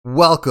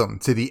Welcome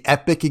to the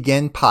Epic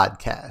Again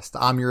podcast.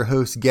 I'm your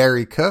host,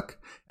 Gary Cook,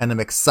 and I'm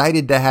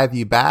excited to have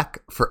you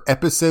back for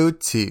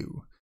episode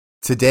 2.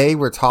 Today,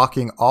 we're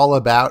talking all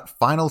about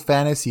Final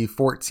Fantasy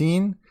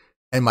XIV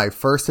and my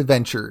first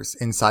adventures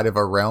inside of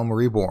A Realm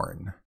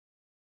Reborn.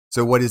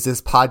 So what is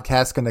this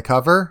podcast going to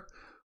cover?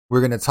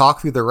 We're going to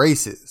talk through the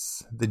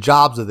races, the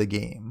jobs of the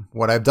game,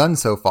 what I've done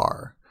so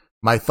far,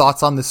 my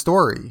thoughts on the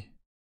story.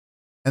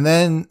 And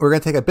then we're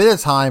going to take a bit of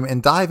time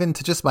and dive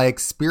into just my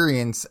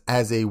experience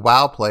as a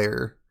WoW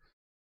player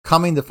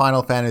coming to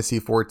Final Fantasy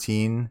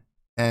XIV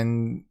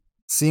and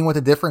seeing what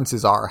the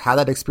differences are, how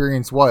that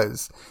experience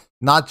was,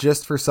 not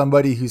just for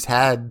somebody who's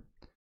had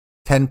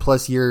 10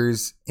 plus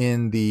years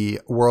in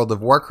the world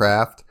of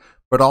Warcraft,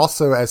 but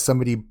also as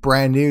somebody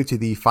brand new to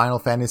the Final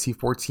Fantasy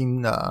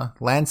XIV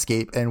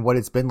landscape and what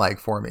it's been like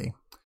for me.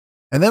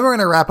 And then we're going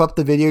to wrap up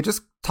the video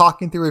just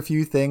talking through a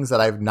few things that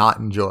I've not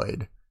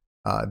enjoyed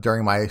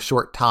during my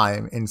short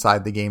time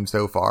inside the game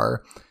so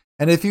far,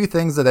 and a few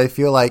things that I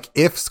feel like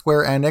if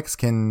Square Enix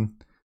can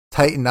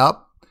tighten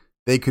up,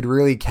 they could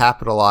really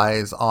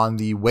capitalize on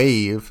the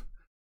wave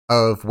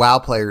of WoW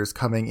players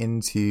coming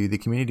into the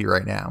community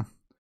right now.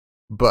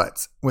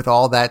 But with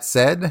all that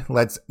said,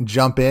 let's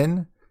jump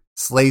in,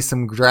 slay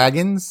some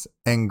dragons,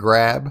 and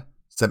grab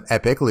some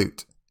epic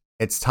loot.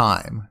 It's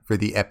time for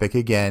the Epic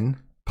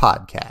Again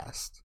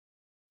podcast.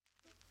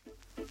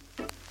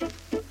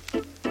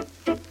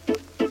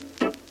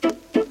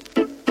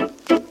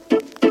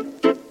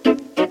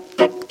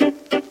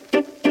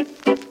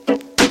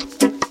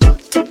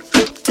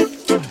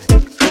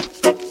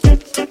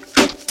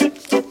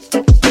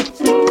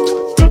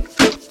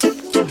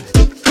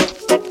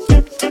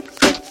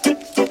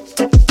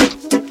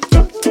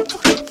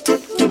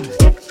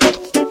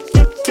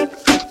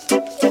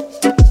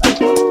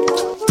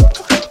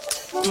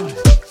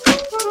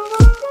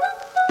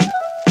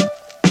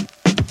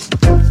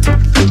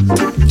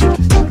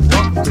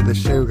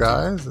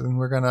 Guys, and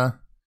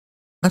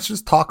let's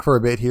just talk for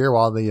a bit here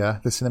while the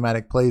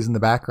cinematic plays in the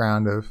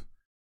background of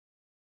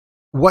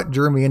what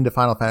drew me into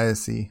Final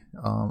Fantasy.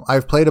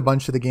 I've played a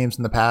bunch of the games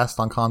in the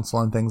past on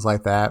console and things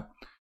like that.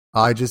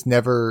 I just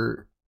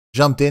never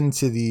jumped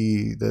into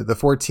the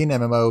 14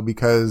 MMO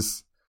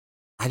because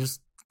I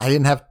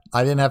didn't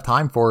have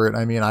time for it.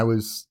 I mean, I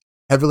was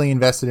heavily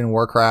invested in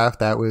Warcraft.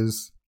 That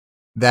was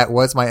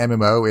my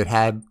MMO. It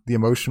had the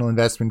emotional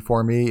investment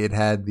for me. It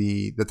had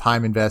the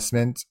time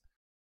investment.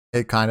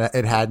 It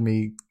had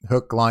me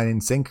hook, line,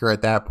 and sinker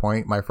at that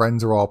point. My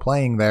friends were all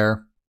playing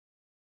there.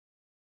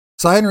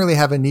 So I didn't really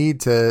have a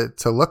need to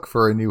look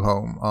for a new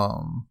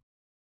home.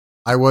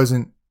 I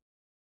wasn't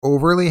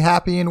overly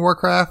happy in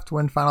Warcraft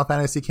when Final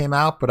Fantasy came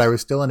out, but I was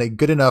still in a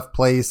good enough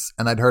place,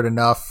 and I'd heard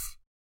enough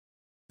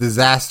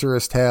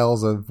disastrous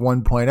tales of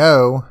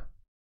 1.0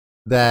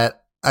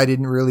 that I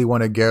didn't really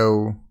want to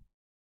go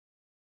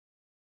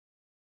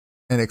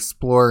and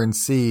explore and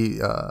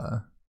see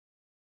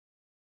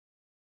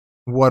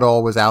what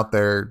all was out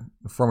there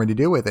for me to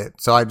do with it.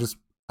 So I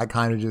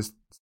kind of just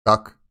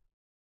stuck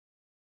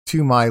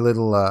to my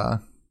little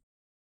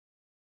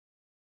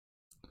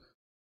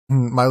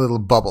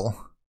bubble.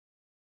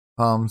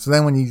 So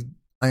then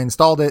I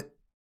installed it,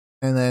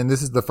 and then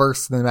this is the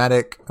first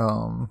cinematic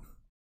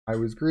I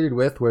was greeted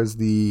with was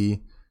the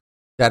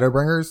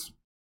Shadowbringers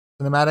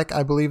cinematic,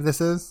 I believe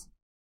this is.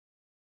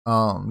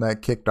 That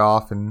kicked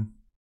off and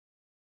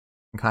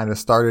kind of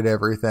started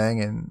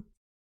everything, and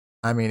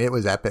I mean, it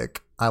was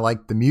epic. I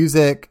liked the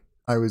music.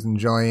 I was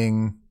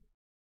enjoying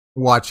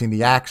watching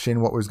the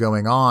action, what was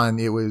going on.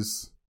 It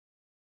was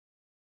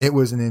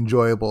an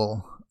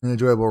enjoyable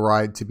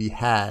ride to be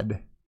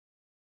had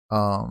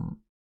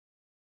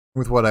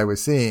with what I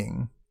was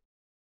seeing.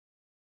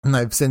 And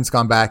I've since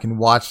gone back and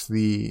watched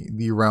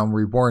the Realm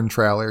Reborn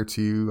trailer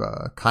to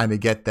kind of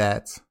get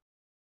that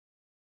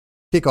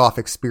kickoff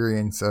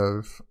experience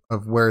of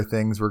where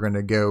things were going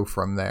to go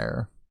from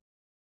there.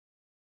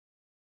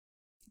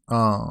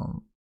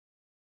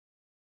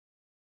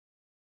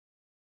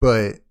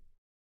 But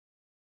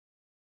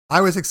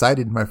I was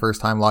excited my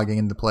first time logging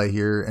into play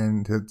here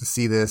and to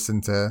see this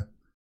and to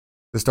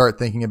start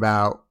thinking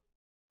about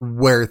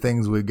where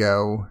things would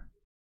go.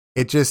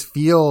 It just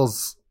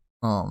feels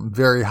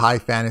very high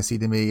fantasy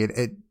to me.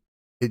 It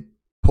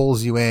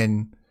pulls you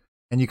in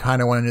and you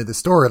kind of want to know the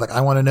story. Like,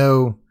 I want to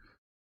know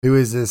who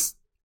is this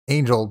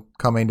angel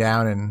coming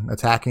down and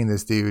attacking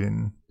this dude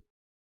and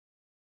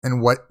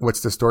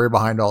what's the story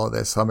behind all of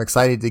this. So I'm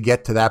excited to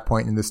get to that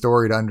point in the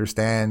story to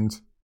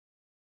understand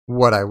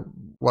what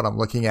I'm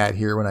looking at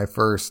here when I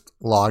first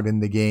logged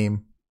in the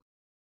game.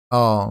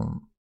 I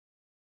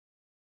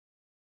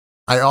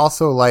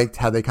also liked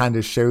how they kind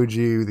of showed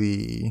you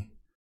the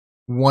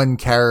one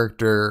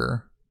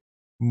character,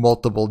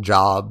 multiple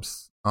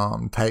jobs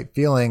type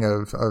feeling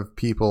of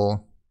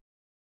people.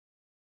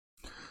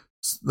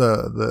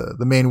 The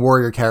main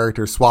warrior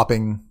character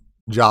swapping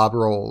job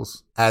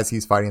roles as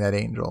he's fighting that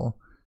angel.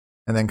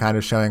 And then kind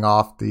of showing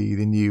off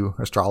the new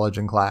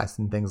astrologian class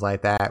and things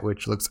like that,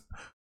 which looks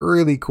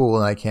really cool,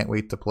 and I can't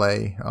wait to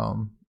play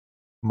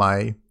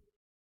my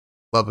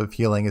love of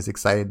healing is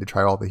excited to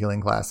try all the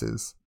healing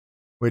classes,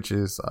 which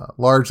is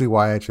largely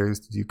why I chose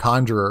to do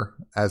Conjurer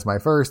as my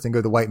first and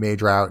go the White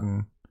Mage route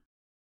and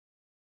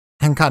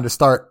kind of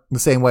start the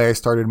same way I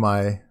started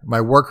my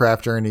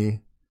Warcraft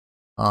journey.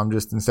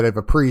 Just instead of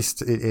a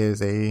priest, it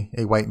is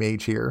a White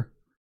Mage here.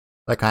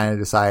 I kind of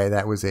decided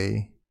that was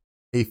a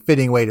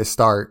fitting way to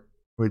start,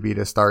 would be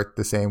to start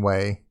the same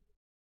way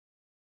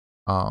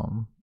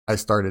I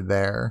started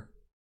there.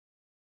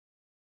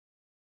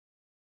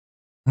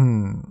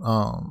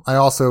 I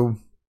also,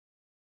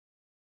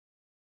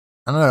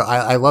 I don't know,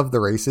 I love the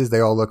races.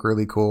 They all look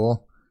really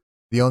cool.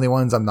 The only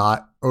ones I'm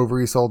not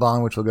overly sold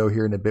on, which we'll go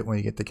here in a bit when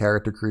you get to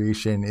character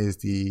creation, is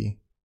the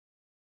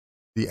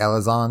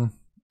Elazon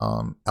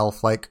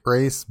elf-like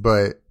race,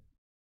 but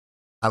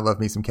I love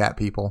me some cat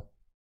people.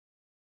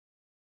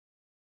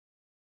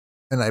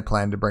 And I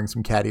plan to bring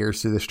some cat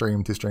ears to the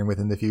stream to stream with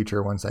in the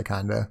future once I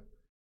kind of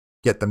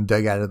get them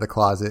dug out of the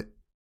closet.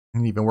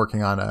 And even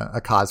working on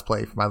a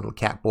cosplay for my little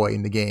cat boy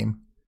in the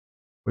game,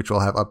 which we'll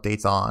have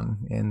updates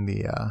on in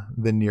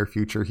the near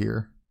future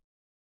here.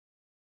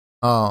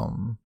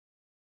 But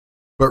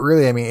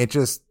really, I mean, it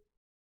just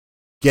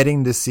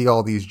getting to see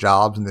all these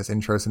jobs and this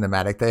intro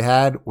cinematic they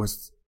had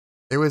was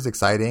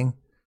exciting.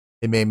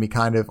 It made me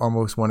kind of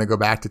almost want to go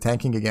back to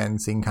tanking again,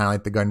 seeing kind of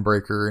like the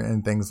Gunbreaker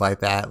and things like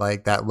that.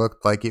 Like that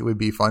looked like it would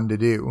be fun to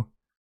do.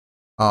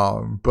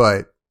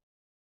 But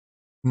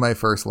my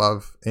first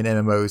love in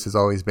MMOs has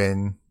always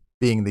been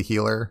being the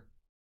healer.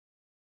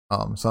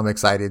 So I'm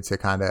excited to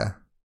kind of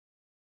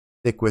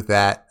stick with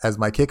that as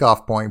my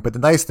kickoff point. But the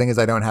nice thing is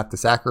I don't have to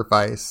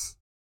sacrifice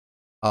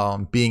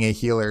being a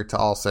healer to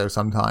also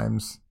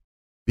sometimes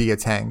be a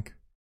tank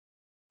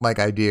like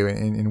I do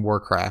in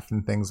Warcraft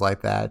and things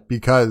like that,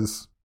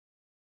 because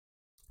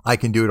I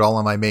can do it all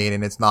on my main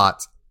and it's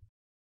not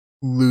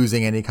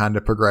losing any kind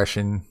of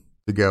progression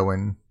to go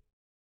and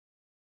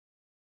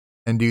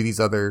do these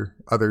other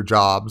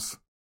jobs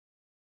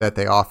that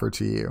they offer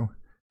to you.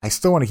 I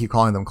still want to keep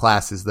calling them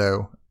classes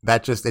though.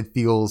 That just, it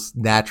feels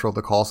natural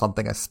to call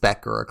something a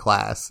spec or a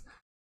class.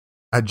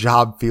 A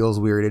job feels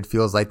weird. It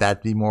feels like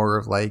that'd be more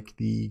of like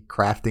the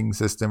crafting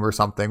system or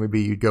something. Would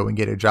be you'd go and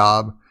get a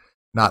job,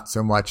 not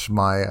so much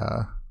my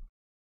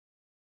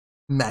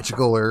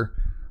magical or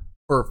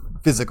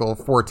physical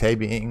forte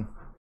being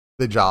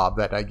the job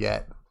that I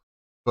get.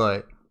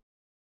 But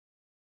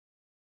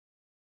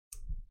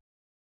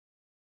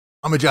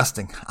I'm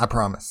adjusting, I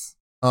promise.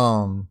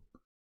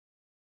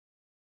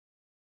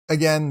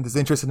 Again, this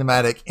intro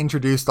cinematic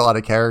introduced a lot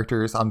of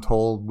characters. I'm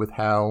told with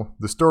how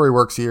the story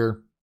works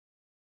here,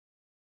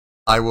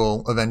 I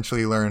will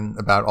eventually learn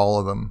about all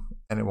of them,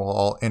 and it will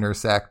all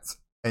intersect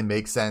and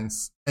make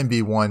sense and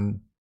be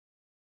one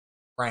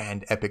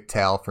grand epic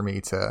tale for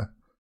me to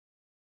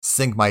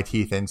sink my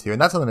teeth into.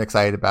 And that's what I'm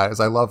excited about, is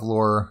I love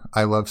lore,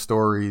 I love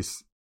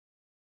stories.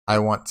 I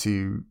want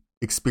to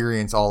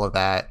experience all of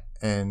that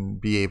and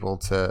be able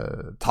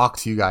to talk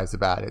to you guys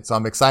about it. So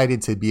I'm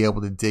excited to be able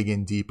to dig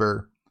in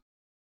deeper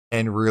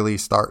and really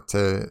start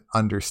to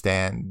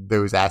understand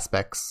those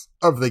aspects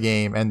of the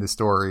game and the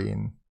story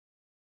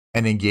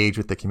and engage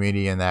with the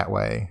community in that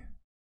way.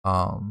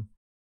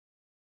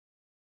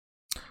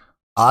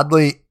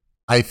 Oddly,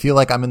 I feel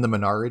like I'm in the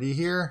minority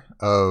here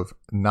of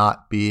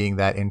not being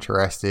that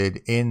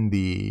interested in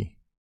the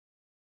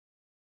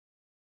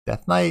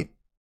Death Knight,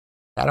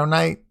 Shadow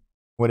Knight,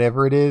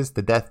 whatever it is,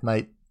 the Death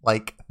Knight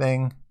like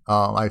thing.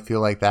 I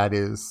feel like that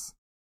is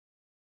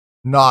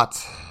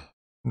not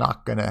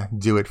gonna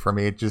do it for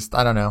me. It just,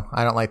 I don't know.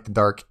 I don't like the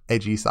dark,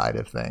 edgy side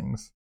of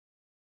things.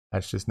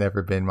 That's just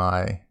never been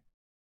my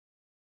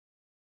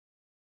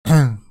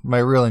my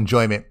real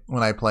enjoyment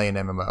when I play an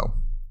MMO.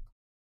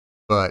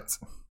 But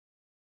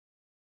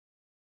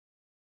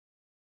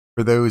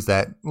for those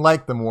that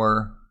like the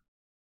more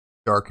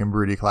dark and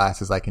broody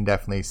classes, I can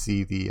definitely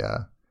see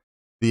the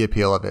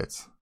appeal of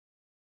it.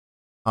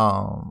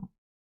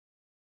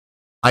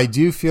 I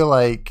do feel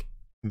like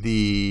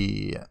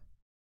the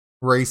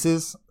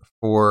races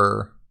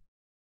for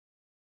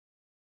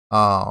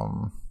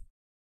the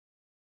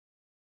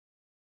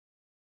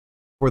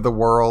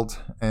world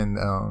and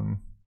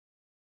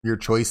your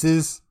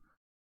choices,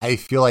 I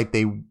feel like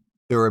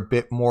they're a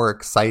bit more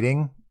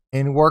exciting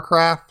in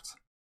Warcraft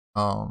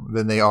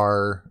than they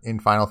are in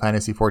Final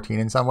Fantasy XIV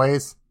in some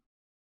ways.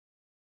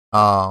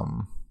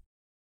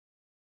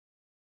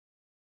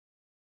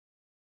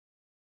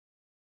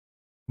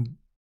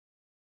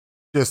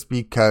 Just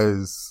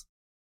because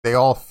they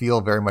all feel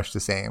very much the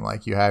same.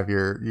 Like you have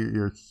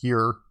your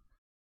here,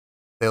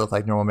 they look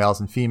like normal males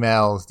and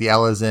females. The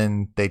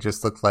Elazon, they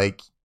just look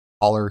like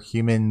taller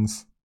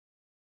humans.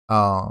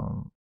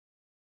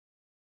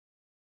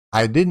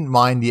 I didn't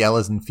mind the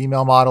Elazon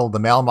female model. The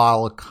male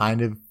model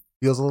kind of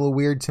feels a little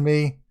weird to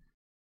me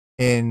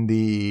in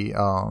the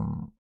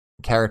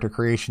character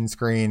creation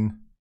screen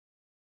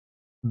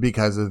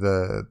because of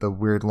the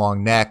weird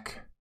long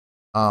neck.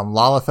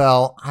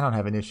 Lalafell, I don't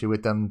have an issue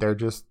with them. They're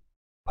just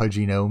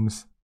pudgy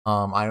gnomes.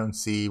 I don't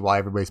see why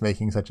everybody's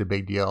making such a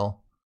big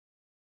deal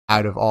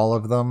out of all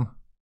of them.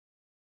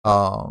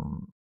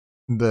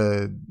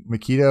 The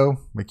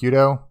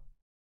Makuto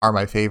are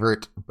my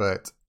favorite,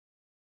 but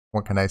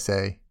what can I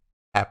say?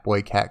 Cat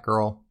boy, cat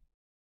girl,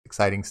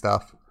 exciting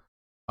stuff.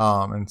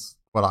 And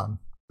what I'm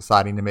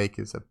deciding to make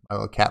is a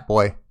little cat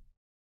boy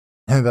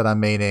that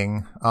I'm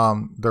maining.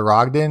 The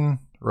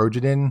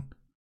Rojiden,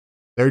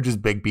 they're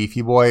just big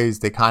beefy boys.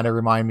 They kind of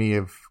remind me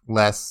of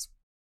less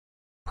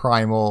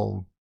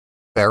primal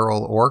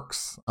feral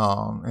orcs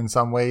in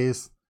some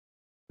ways.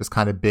 Just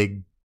kind of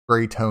big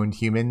gray toned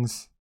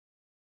humans.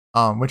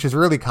 Which is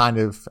really kind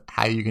of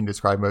how you can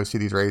describe most of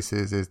these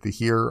races. Is the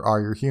here are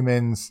your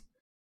humans,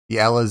 the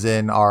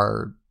Elazin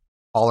are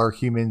all our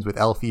humans with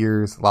elf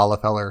ears,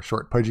 Lalafell are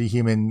short pudgy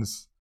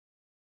humans,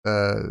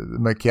 the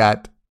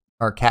Makat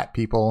are cat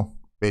people,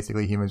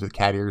 basically humans with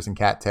cat ears and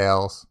cat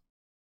tails.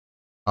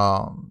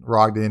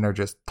 Rogden are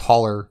just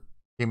taller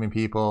human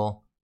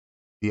people.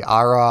 The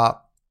Ara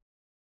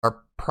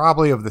are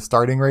probably of the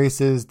starting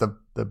races the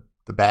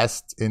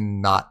best in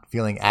not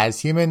feeling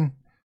as human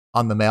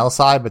on the male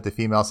side, but the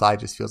female side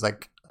just feels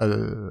like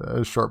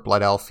a short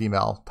blood elf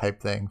female type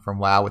thing from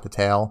WoW with the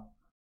tail.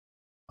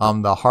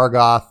 The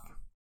Hargoth,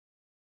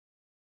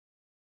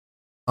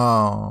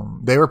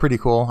 they were pretty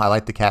cool. I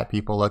like the cat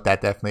people look.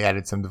 That definitely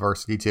added some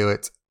diversity to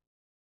it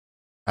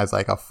as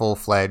like a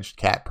full-fledged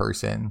cat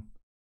person.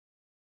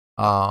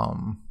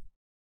 And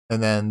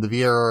then the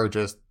Viera are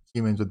just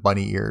humans with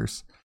bunny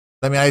ears.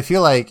 I mean, I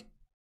feel like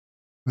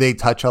they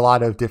touch a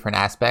lot of different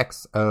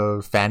aspects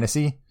of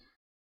fantasy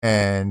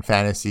and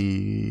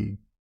fantasy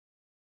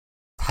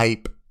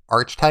type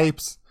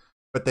archetypes,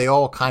 but they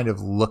all kind of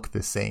look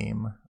the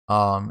same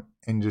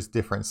in just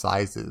different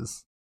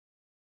sizes,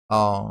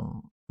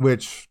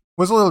 which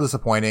was a little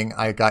disappointing.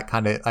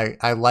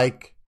 I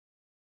like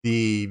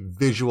the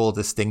visual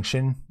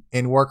distinction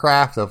in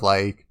Warcraft of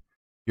like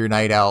your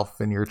night elf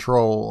and your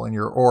troll and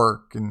your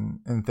orc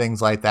and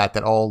things like that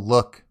all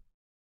look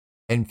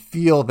and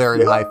feel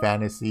very high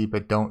fantasy,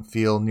 but don't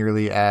feel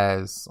nearly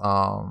as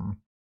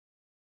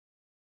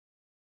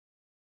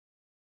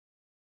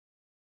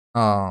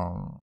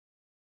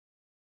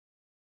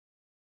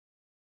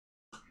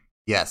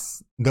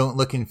don't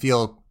look and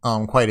feel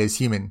quite as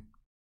human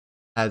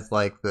as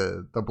like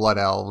the blood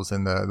elves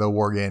and the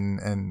worgen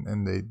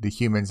and the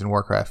humans in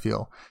Warcraft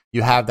feel.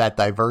 You have that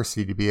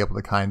diversity to be able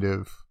to kind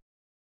of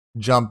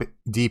jump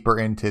deeper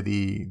into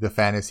the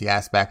fantasy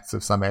aspects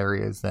of some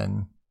areas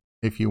than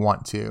if you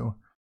want to,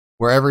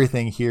 where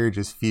everything here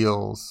just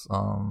feels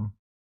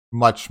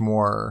much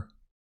more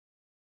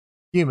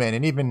human.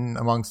 And even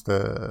amongst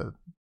the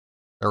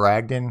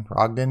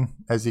Rogden,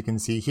 as you can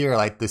see here,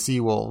 like the sea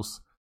wolves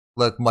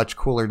look much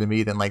cooler to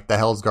me than like the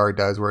Hellsguard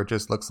does, where it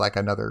just looks like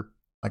another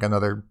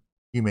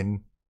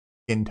human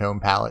skin tone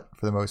palette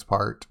for the most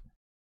part.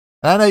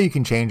 And I know you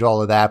can change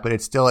all of that, but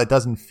it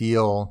doesn't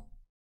feel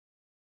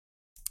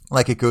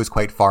like it goes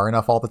quite far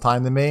enough all the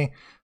time to me.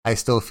 I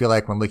still feel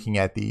like when looking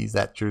at these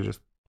that you're just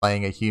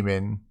playing a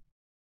human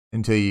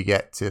until you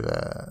get to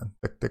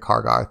the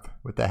Kargarth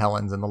with the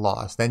Helens and the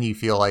Lost. Then you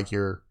feel like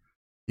you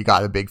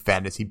got a big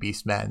fantasy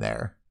beast man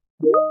there.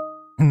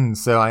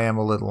 So I am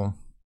a little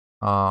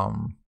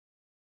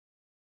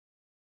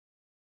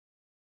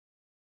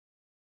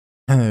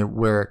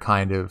where it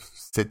kind of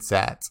sits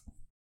at.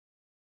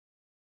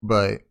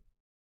 But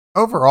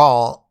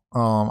overall,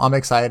 I'm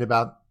excited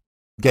about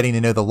getting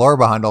to know the lore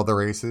behind all the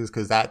races,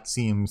 because that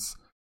seems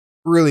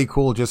really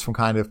cool just from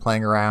kind of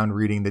playing around,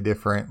 reading the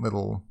different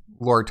little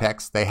lore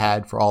texts they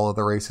had for all of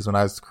the races when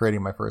I was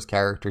creating my first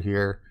character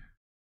here.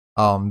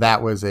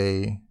 That was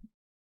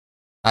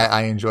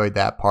I enjoyed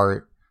that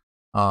part,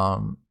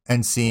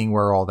 and seeing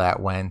where all that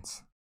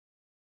went.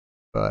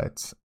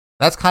 But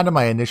that's kind of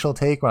my initial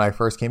take when I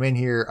first came in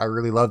here. I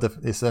really loved the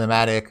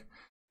cinematic.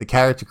 The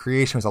character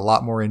creation was a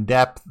lot more in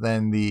depth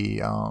than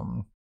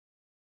than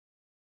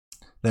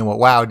what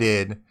WoW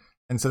did,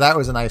 and so that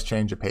was a nice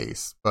change of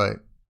pace. But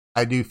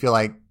I do feel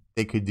like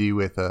they could do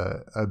with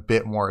a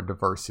bit more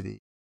diversity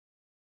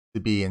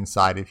to be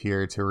inside of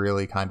here to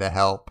really kind of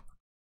help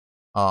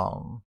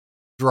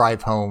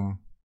drive home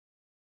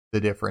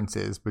the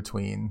differences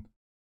between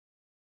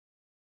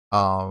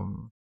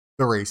the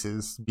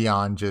races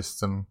beyond just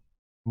some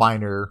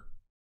minor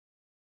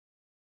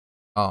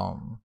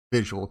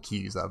visual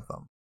cues of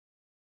them.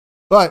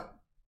 But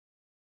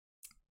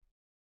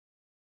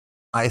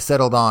I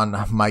settled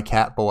on my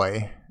cat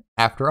boy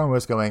after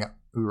almost going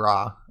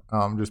oorah,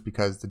 just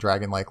because the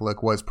dragon-like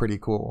look was pretty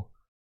cool.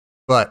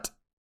 But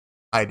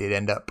I did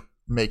end up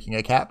making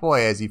a cat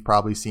boy, as you've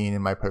probably seen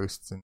in my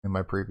posts in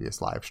my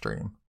previous live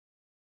stream.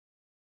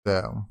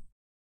 So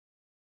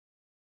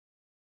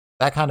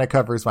that kind of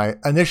covers my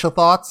initial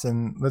thoughts,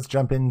 and let's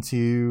jump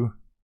into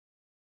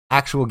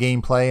actual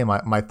gameplay and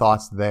my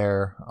thoughts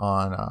there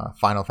on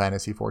Final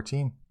Fantasy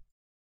XIV.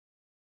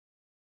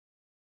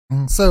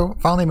 So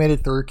finally made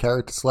it through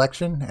character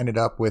selection, ended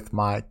up with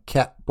my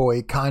cat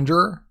boy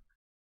conjurer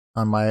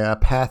on my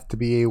path to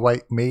be a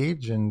white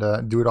mage and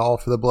do it all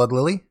for the Blood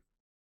Lily,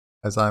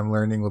 as I'm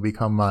learning will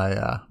become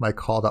my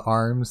call to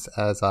arms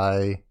as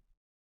I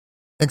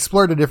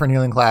explore the different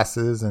healing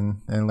classes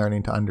and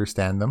learning to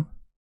understand them.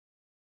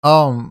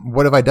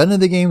 What have I done in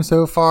the game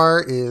so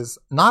far is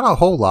not a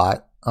whole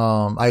lot.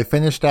 I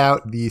finished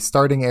out the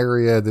starting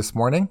area this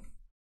morning.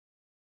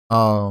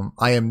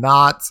 I am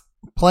not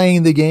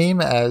playing the game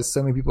as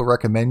so many people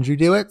recommend you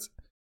do it.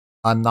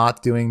 I'm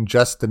not doing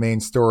just the main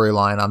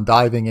storyline. I'm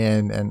diving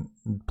in and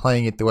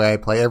playing it the way I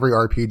play every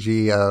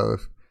RPG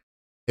of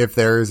if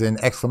there's an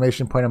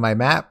exclamation point on my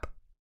map,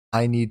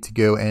 I need to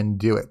go and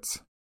do it.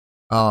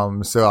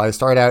 So I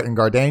start out in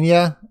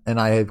Gardania, and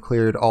I have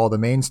cleared all the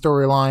main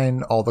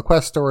storyline, all the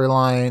quest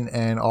storyline,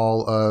 and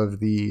all of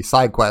the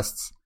side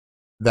quests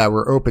that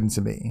were open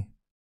to me.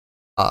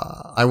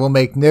 I will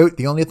make note,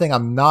 the only thing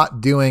I'm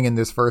not doing in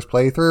this first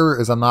playthrough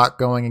is I'm not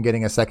going and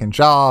getting a second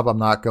job. I'm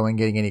not going and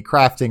getting any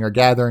crafting or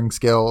gathering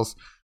skills.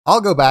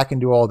 I'll go back and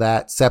do all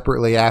that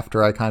separately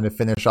after I kind of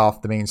finish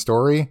off the main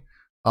story,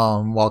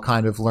 while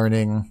kind of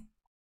learning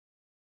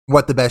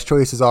what the best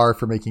choices are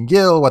for making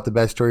gil, what the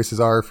best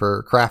choices are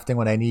for crafting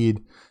when I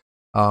need,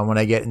 when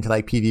I get into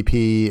like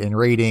PvP and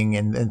raiding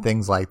and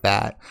things like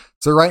that.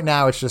 So right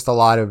now it's just a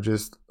lot of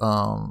just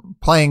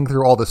playing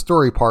through all the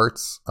story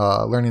parts,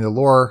 learning the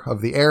lore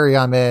of the area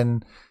I'm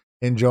in,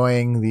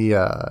 enjoying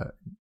the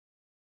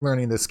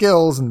learning the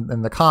skills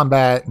and the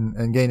combat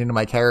and getting into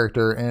my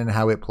character and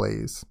how it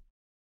plays.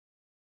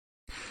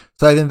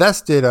 So I've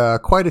invested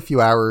quite a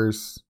few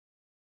hours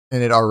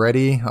in it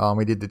already.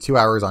 We did the 2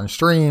 hours on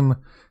stream,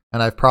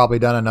 and I've probably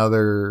done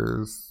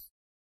another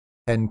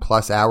 10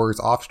 plus hours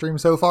off stream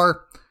so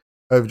far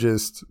of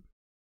just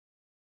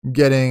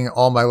getting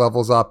all my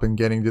levels up and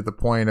getting to the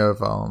point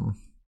of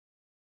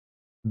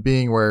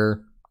being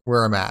where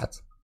I'm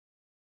at.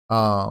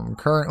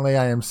 Currently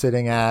I am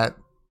sitting at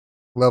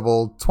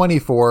level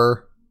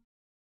 24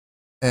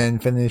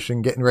 and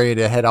getting ready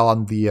to head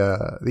on the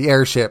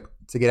airship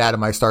to get out of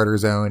my starter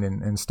zone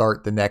and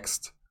start the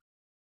next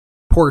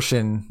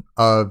portion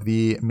of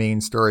the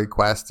main story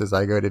quest as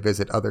I go to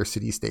visit other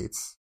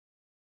city-states.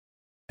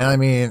 And I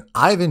mean,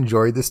 I've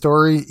enjoyed the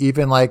story.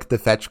 Even like the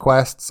fetch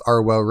quests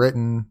are well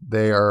written.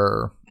 They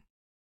are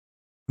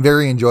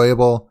very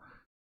enjoyable.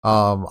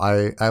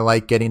 I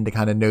like getting to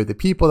kind of know the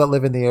people that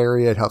live in the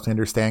area. It helps me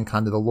understand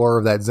kind of the lore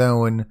of that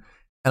zone.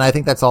 And I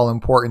think that's all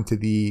important to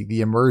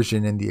the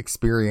immersion and the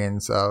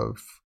experience of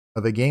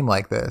a game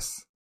like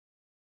this.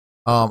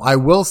 I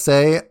will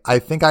say, I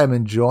think I'm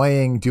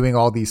enjoying doing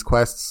all these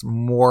quests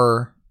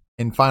more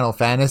in Final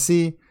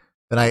Fantasy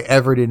than I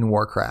ever did in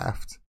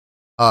Warcraft.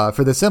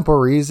 For the simple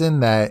reason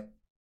that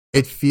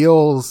it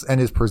feels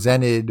and is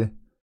presented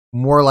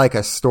more like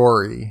a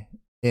story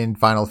in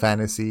Final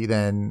Fantasy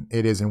than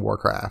it is in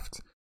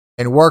Warcraft.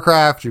 In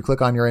Warcraft, you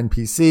click on your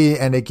NPC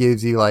and it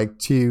gives you like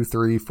 2,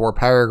 3, 4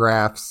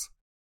 paragraphs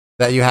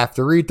that you have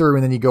to read through,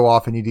 and then you go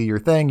off and you do your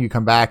thing. You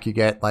come back, you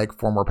get like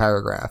 4 more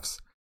paragraphs.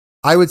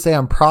 I would say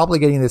I'm probably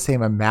getting the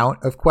same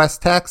amount of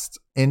quest text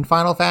in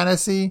Final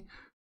Fantasy,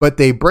 but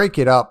they break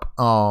it up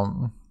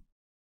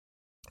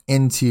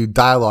into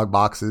dialogue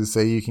boxes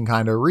so you can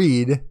kind of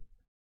read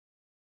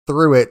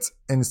through it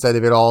instead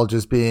of it all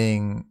just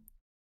being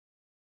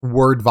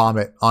word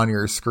vomit on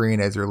your screen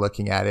as you're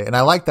looking at it. And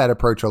I like that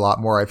approach a lot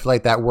more. I feel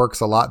like that works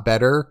a lot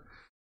better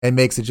and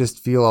makes it just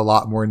feel a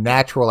lot more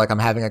natural, like I'm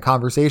having a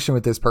conversation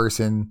with this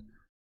person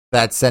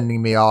that's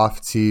sending me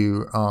off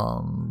to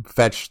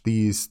fetch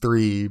these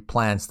 3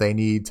 plants they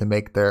need to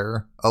make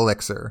their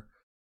elixir,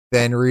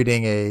 than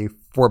reading a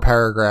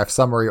 4-paragraph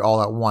summary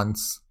all at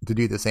once to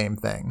do the same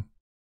thing.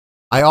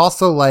 I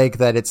also like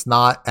that it's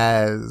not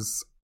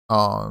as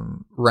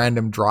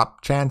random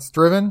drop chance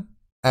driven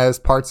as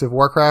parts of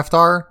Warcraft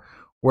are,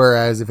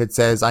 whereas if it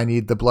says I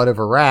need the blood of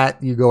a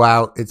rat, you go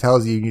out, it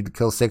tells you need to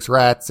kill 6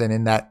 rats, and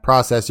in that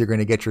process you're going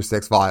to get your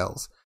 6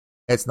 vials.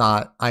 It's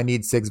not, I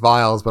need 6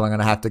 vials, but I'm going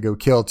to have to go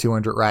kill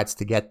 200 rats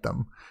to get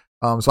them.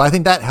 So I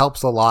think that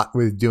helps a lot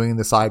with doing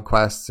the side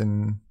quests,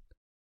 and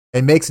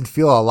it makes it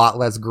feel a lot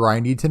less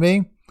grindy to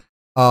me.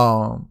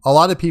 A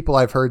lot of people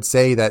I've heard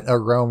say that A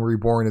Realm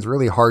Reborn is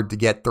really hard to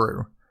get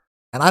through.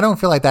 And I don't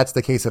feel like that's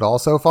the case at all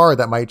so far.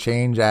 That might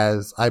change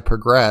as I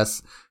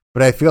progress.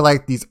 But I feel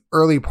like these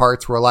early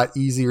parts were a lot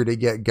easier to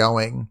get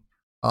going,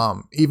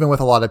 even with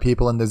a lot of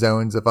people in the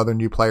zones of other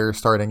new players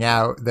starting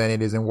out, than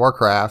it is in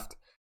Warcraft.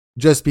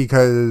 Just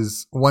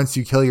because once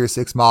you kill your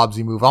 6 mobs,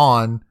 you move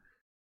on.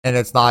 And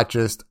it's not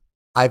just,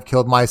 I've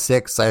killed my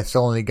 6, I've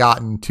still only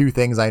gotten 2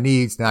 things I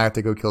need, so now I have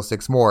to go kill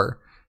 6 more.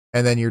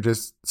 And then you're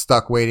just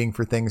stuck waiting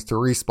for things to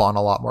respawn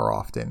a lot more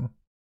often.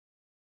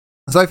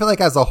 So I feel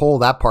like as a whole,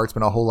 that part's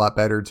been a whole lot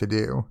better to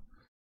do.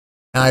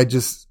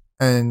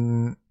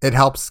 And it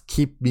helps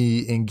keep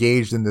me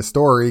engaged in the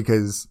story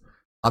because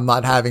I'm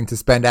not having to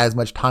spend as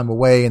much time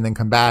away and then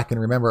come back and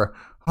remember,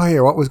 oh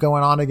yeah, what was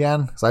going on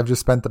again? So I've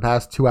just spent the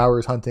past 2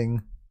 hours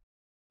hunting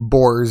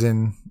boars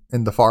in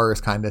the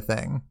forest kind of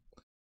thing.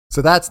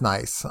 So that's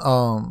nice.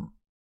 I'm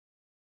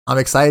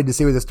excited to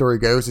see where the story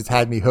goes. It's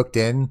had me hooked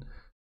in.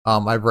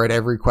 I've read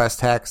every quest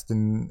text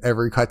and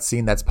every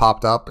cutscene that's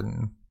popped up,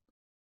 and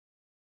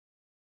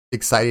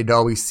excited to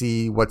always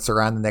see what's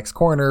around the next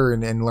corner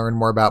and learn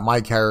more about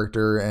my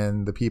character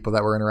and the people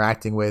that we're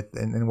interacting with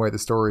and where the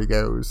story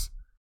goes.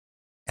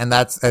 And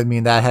that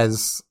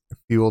has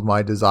fueled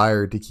my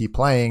desire to keep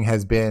playing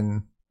has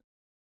been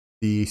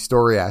the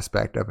story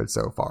aspect of it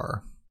so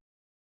far.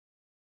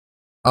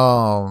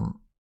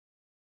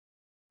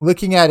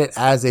 Looking at it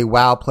as a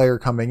WoW player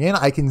coming in,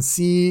 I can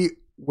see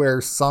where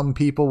some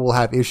people will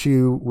have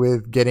issue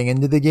with getting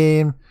into the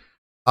game.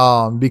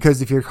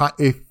 Because if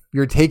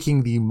you're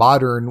taking the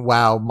modern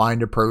WoW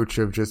mind approach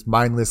of just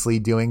mindlessly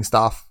doing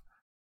stuff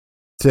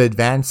to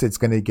advance, it's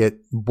going to get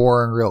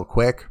boring real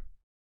quick.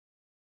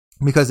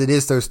 Because it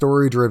is so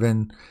story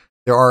driven,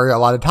 there are a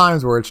lot of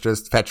times where it's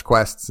just fetch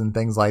quests and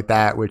things like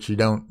that, which you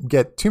don't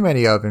get too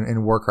many of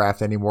in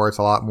Warcraft anymore. It's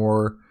a lot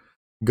more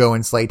go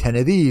and slay 10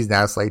 of these,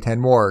 now slay 10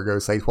 more, go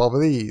slay 12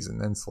 of these, and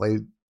then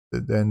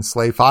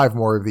slay 5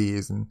 more of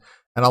these, and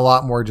a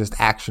lot more just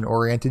action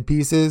oriented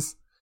pieces.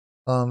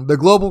 The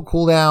global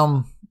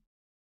cooldown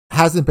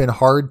hasn't been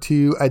hard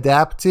to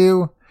adapt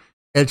to.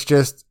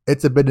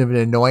 It's a bit of an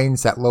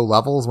annoyance at low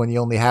levels when you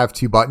only have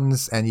 2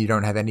 buttons and you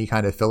don't have any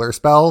kind of filler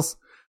spells.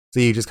 So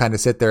you just kind of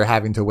sit there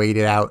having to wait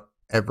it out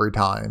every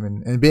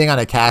time. And being on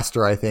a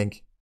caster, I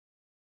think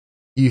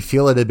you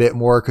feel it a bit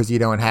more because you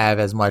don't have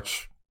as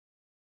much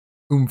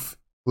oomph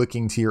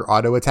looking to your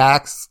auto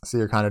attacks. So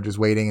you're kind of just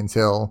waiting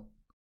until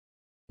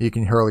you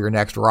can hurl your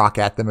next rock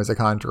at them as a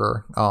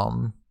conjurer,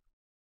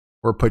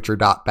 or put your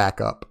dot back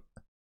up.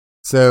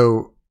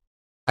 So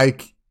I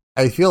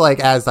feel like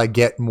as I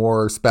get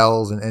more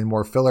spells and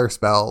more filler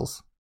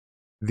spells,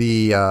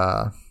 the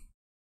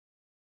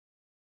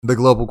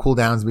global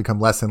cooldowns become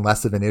less and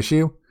less of an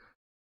issue.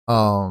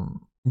 But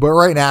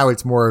right now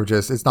it's more of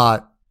just, it's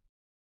not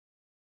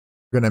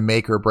going to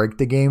make or break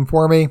the game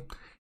for me.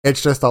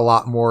 It's just a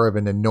lot more of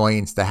an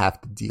annoyance to have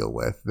to deal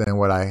with than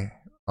what I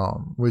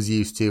was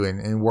used to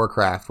in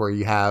Warcraft, where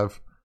you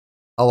have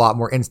a lot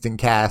more instant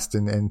cast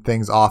and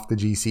things off the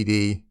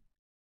GCD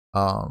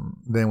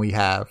than we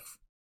have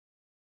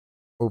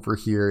over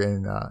here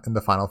in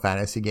the Final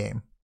Fantasy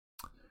game.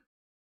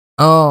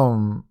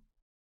 The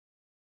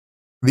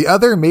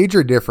other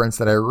major difference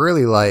that I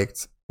really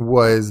liked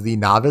was the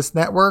novice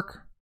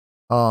network.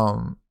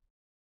 Not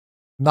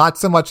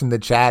so much in the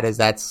chat, as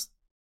that's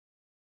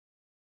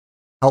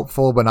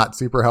helpful, but not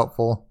super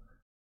helpful.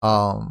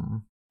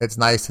 It's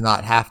nice to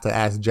not have to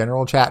ask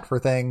general chat for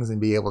things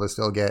and be able to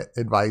still get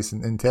advice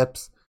and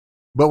tips.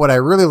 But what I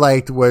really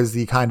liked was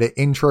the kind of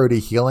intro to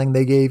healing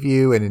they gave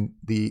you, and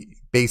the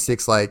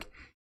basics like,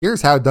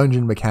 here's how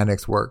dungeon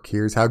mechanics work.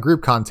 Here's how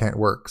group content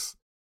works.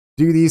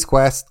 Do these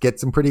quests, get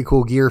some pretty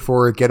cool gear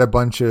for it, get a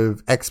bunch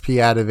of XP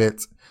out of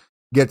it,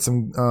 get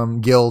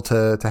some gil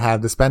to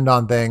have to spend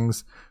on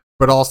things,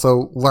 but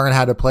also learn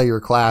how to play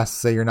your class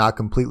so you're not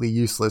completely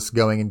useless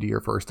going into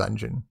your first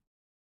dungeon.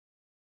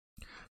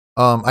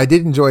 I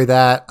did enjoy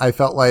that. I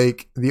felt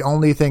like the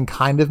only thing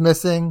kind of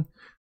missing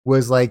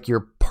was like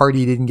your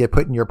party didn't get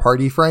put in your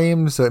party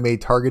frame, so it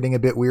made targeting a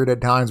bit weird at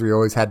times where you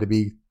always had to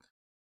be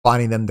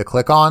finding them to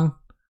click on.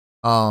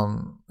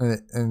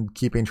 And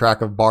keeping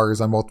track of bars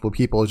on multiple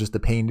people is just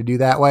a pain to do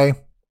that way.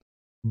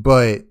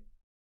 But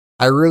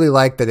I really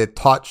like that it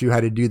taught you how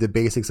to do the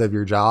basics of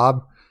your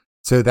job.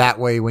 So that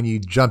way, when you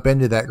jump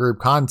into that group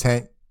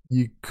content,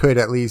 you could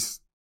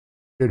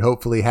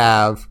hopefully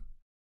have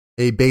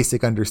a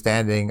basic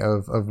understanding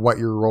of what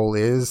your role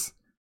is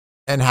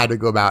and how to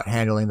go about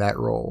handling that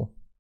role.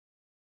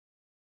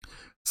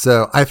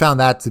 So I found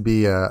that to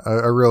be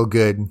a real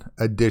good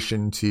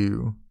addition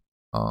to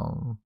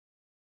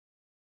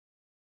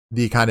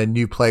the kind of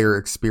new player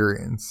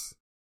experience.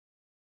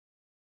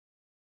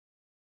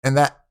 And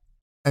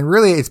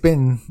really it's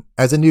been,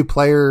 as a new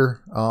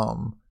player,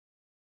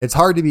 it's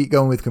hard to be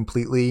going with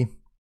completely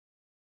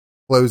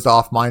closed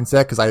off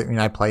mindset, because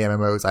I play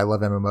MMOs. I love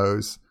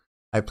MMOs.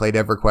 I played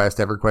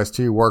EverQuest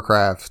 2,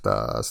 Warcraft,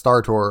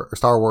 Star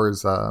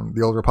Wars,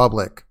 The Old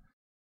Republic,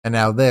 and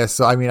now this.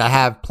 So I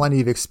have plenty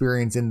of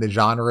experience in the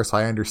genre, so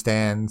I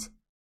understand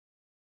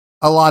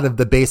a lot of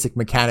the basic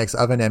mechanics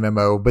of an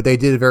MMO, but they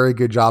did a very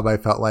good job, I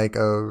felt like,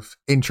 of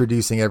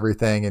introducing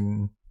everything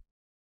and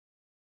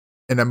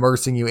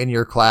immersing you in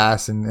your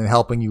class and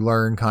helping you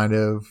learn kind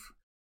of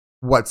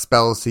what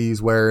spells to use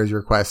where as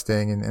you're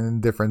questing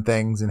and different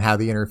things and how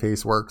the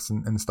interface works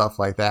and stuff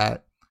like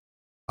that.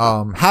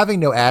 Having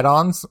no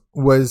add-ons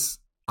was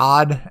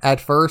odd at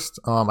first.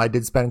 I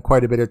did spend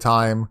quite a bit of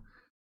time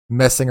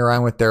messing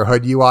around with their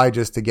HUD UI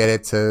just to get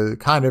it to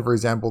kind of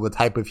resemble the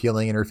type of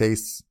healing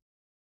interface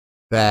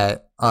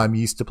that I'm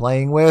used to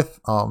playing with.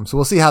 So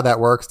we'll see how that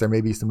works. There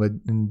may be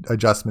some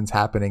adjustments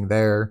happening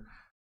there.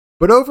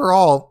 But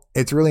overall,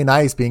 it's really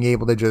nice being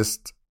able to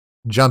just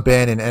jump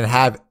in and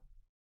have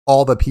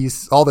all the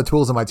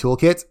tools in my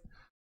toolkit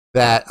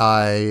that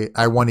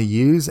I want to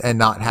use, and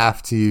not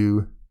have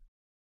to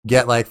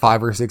get like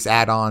 5 or 6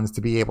 add-ons to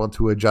be able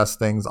to adjust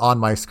things on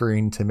my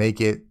screen to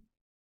make it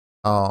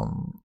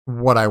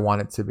what I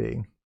want it to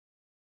be.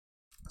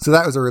 So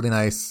that was a really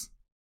nice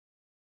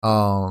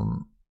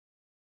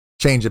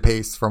change of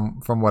pace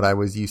from what I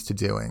was used to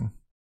doing.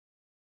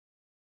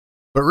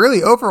 But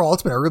really, overall,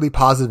 it's been a really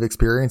positive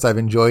experience. I've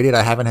enjoyed it.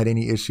 I haven't had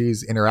any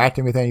issues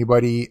interacting with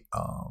anybody.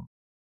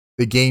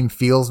 the game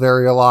feels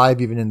very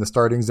alive. Even in the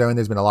starting zone,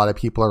 there's been a lot of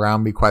people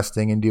around me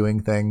questing and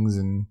doing things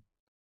and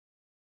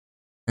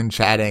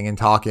chatting and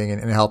talking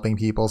and helping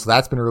people. So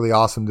that's been really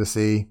awesome to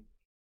see.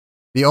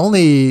 The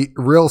only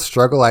real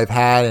struggle I've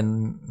had,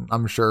 and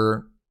I'm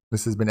sure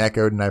this has been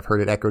echoed and I've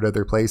heard it echoed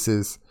other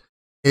places,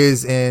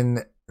 is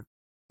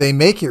they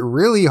make it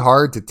really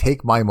hard to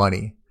take my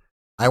money.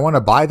 I want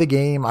to buy the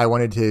game. I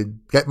wanted to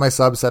get my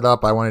sub set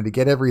up. I wanted to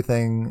get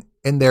everything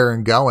in there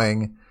and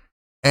going.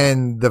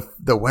 And the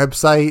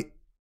website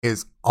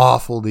is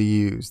awful to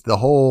use. The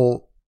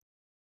whole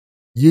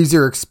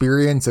user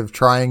experience of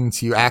trying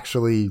to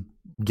actually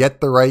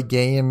get the right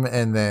game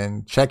and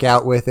then check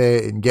out with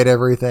it and get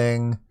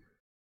everything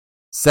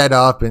set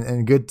up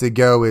and good to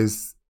go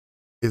is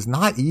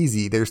not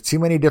easy. There's too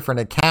many different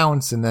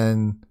accounts, and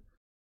then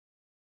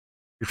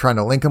you're trying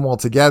to link them all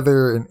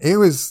together. And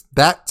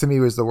that to me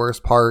was the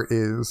worst part,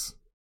 is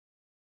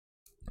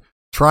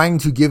trying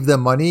to give them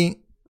money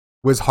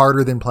was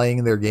harder than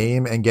playing their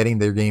game and getting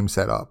their game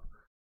set up.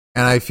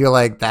 And I feel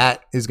like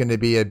that is going to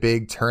be a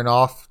big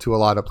turnoff to a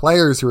lot of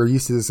players who are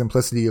used to the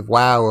simplicity of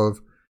WoW of,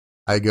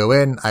 I go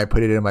in, I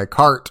put it in my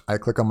cart, I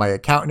click on my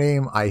account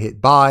name, I hit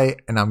buy,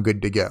 and I'm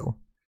good to go.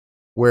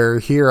 Where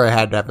here I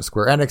had to have a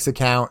Square Enix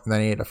account, and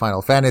then I need a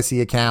Final Fantasy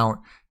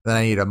account, then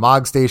I need a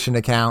Mog Station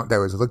account that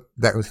was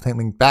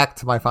linked back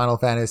to my Final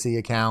Fantasy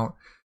account,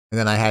 and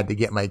then I had to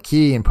get my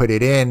key and put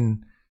it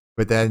in,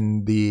 but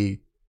then the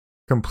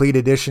complete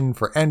edition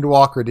for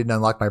Endwalker didn't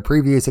unlock my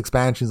previous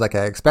expansions like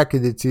I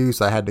expected it to,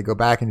 so I had to go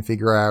back and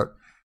figure out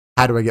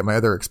how do I get my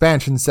other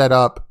expansions set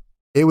up.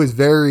 It was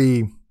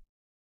very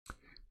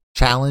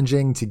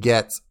challenging to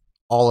get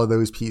all of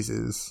those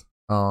pieces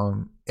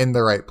in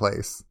the right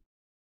place.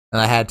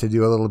 And I had to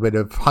do a little bit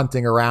of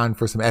hunting around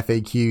for some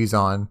FAQs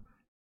on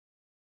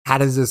how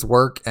does this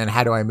work and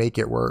how do I make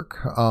it work.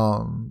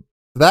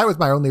 That was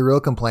my only real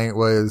complaint,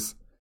 was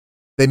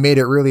they made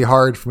it really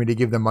hard for me to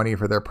give them money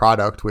for their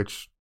product,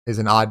 which is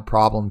an odd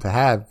problem to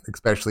have,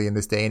 especially in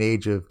this day and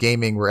age of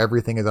gaming where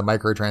everything is a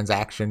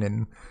microtransaction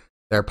and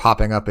they're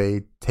popping up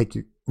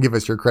give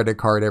us your credit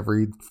card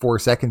every 4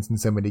 seconds in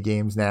so many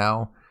games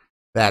now,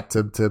 that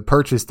to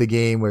purchase the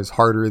game was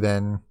harder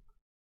than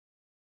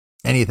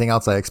anything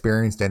else I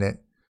experienced in it.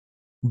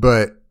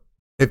 But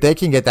if they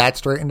can get that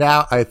straightened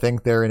out, I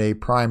think they're in a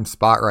prime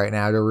spot right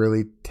now to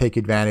really take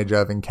advantage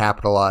of and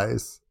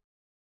capitalize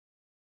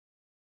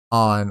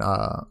on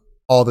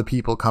all the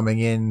people coming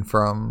in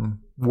from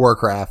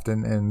Warcraft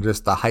and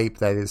just the hype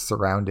that is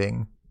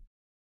surrounding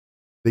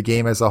the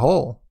game as a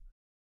whole.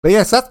 But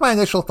yes, that's my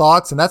initial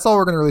thoughts, and that's all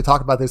we're going to really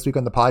talk about this week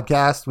on the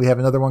podcast. We have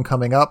another one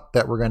coming up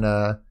that we're going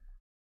to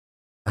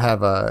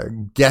have a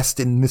guest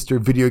in Mr.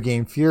 Video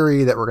Game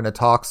Fury, that we're going to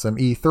talk some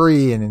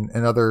E3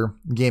 and other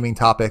gaming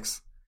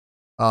topics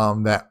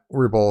that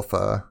we're both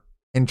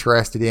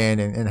interested in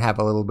and have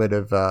a little bit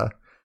of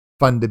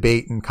fun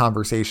debate and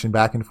conversation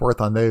back and forth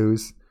on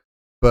those.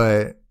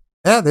 But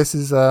yeah, this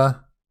is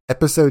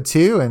episode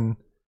 2, and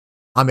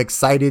I'm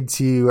excited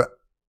to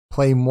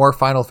play more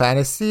Final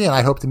Fantasy, and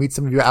I hope to meet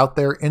some of you out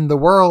there in the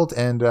world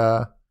and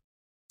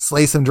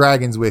slay some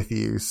dragons with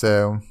you.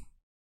 So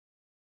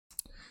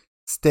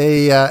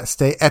stay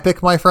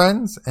epic, my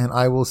friends, and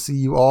I will see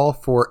you all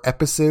for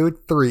episode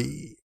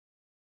 3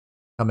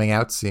 coming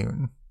out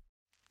soon.